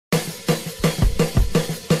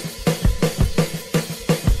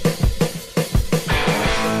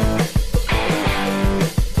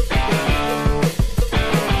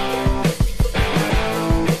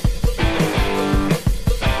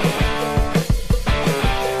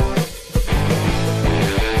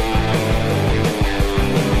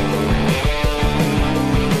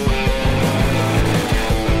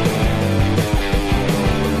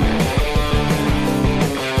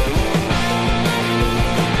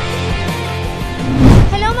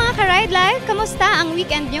ka-Ride Life! Kamusta ang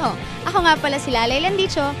weekend nyo? Ako nga pala si Lalay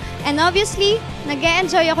Landicho and obviously,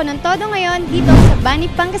 nag-e-enjoy ako ng todo ngayon dito sa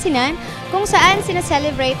Bani, Pangasinan kung saan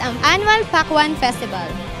sinaselebrate ang annual Pakwan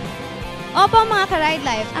Festival. Opo mga ka-Ride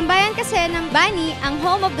Life, ang bayan kasi ng Bani ang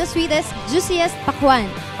home of the sweetest, juiciest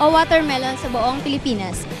pakwan o watermelon sa buong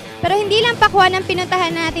Pilipinas. Pero hindi lang pakwan ang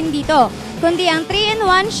pinuntahan natin dito, kundi ang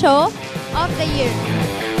 3-in-1 show of the year.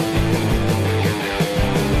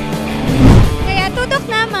 Kaya tutok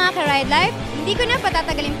na mga ka-Ride Life, hindi ko na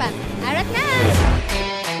patatagalin pa. Arat na!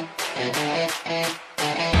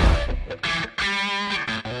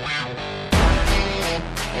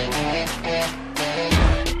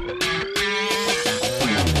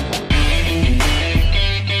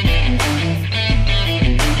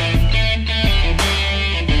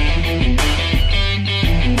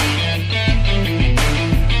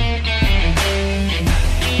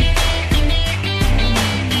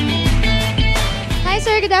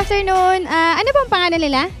 Good afternoon. Ano pong pangalan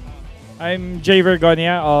nila? I'm Jay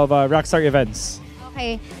Vergonia of Rockstar Events.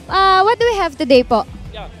 Okay. What do we have today po?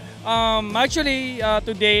 Yeah. Actually,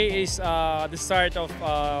 today is the start of,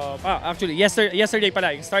 actually, yesterday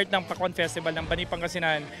pala, yung start ng Pakwan Festival ng Bani,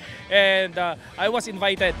 Pangasinan. And I was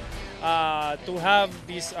invited to have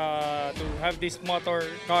this motor,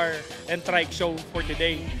 car, and trike show for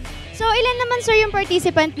today. So, ilan naman sir yung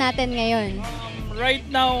participant natin ngayon? Right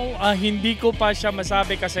now, hindi ko pa siya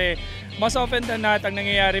masabi kasi mas often than not, ang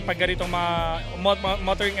nangyayari pag ganitong mga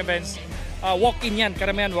motoring events, walk-in yan,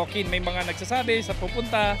 karamihan walk-in. May mga nagsasabi sa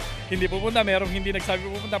pupunta, hindi pupunta, merong hindi nagsabi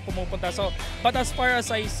pumupunta. So, but as far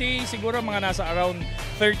as I see, siguro mga nasa around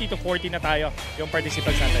 30 to 40 na tayo yung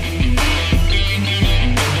participants natin.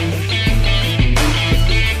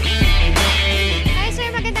 Hi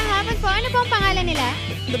sir, magandang hapon po. Ano po ang pangalan nila?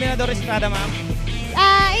 Dominador Estrada, ma'am.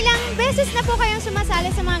 Ilang beses na po kayong sumasali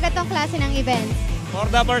sa mga gatong klase ng events? For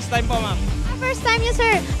the first time po, ma'am. First time niyo,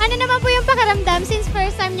 sir. Ano naman po yung pakiramdam since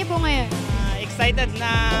first time niyo po ngayon? Excited na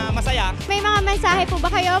masaya. May mga mensahe po ba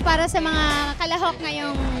kayo para sa mga kalahok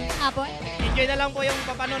ngayong hapon? Enjoy na lang po yung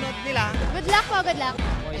papanonood nila. Good luck po, good luck.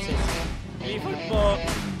 Voices. Clifford po.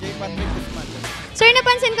 J. Patrick Guzman. Sir,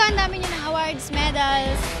 napansin ko ang dami niyo ng awards,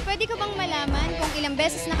 medals. Pwede ko bang malaman kung ilang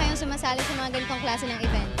beses na kayong sumasali sa mga ganitong klase ng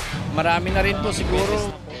event? Marami na rin po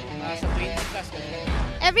siguro. Sa 20 plus.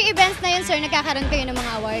 Every events na yun, sir, nagkakaroon kayo ng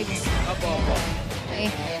mga awards? Opo. Okay.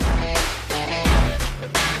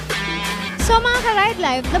 So mga ka-Ride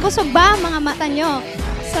Life, nabusog ba ang mga mata nyo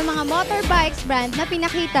sa mga motorbikes brand na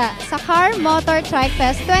pinakita sa Car Motor Trike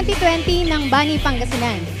Fest 2020 ng Bani,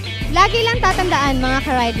 Pangasinan? Lagi lang tatandaan mga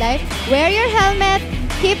ka-Ride Life, wear your helmet,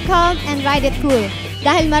 keep calm, and ride it cool.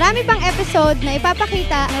 Dahil marami pang episode na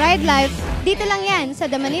ipapakita ang Ride Life, dito lang yan sa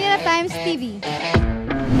The Manila Times TV.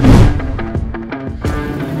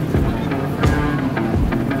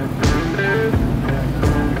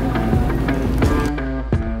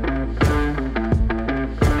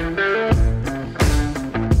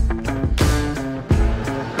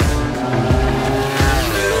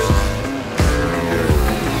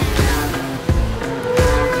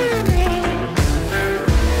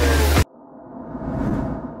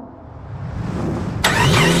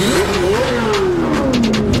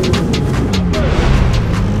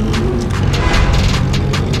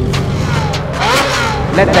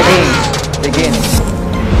 Let the games begin.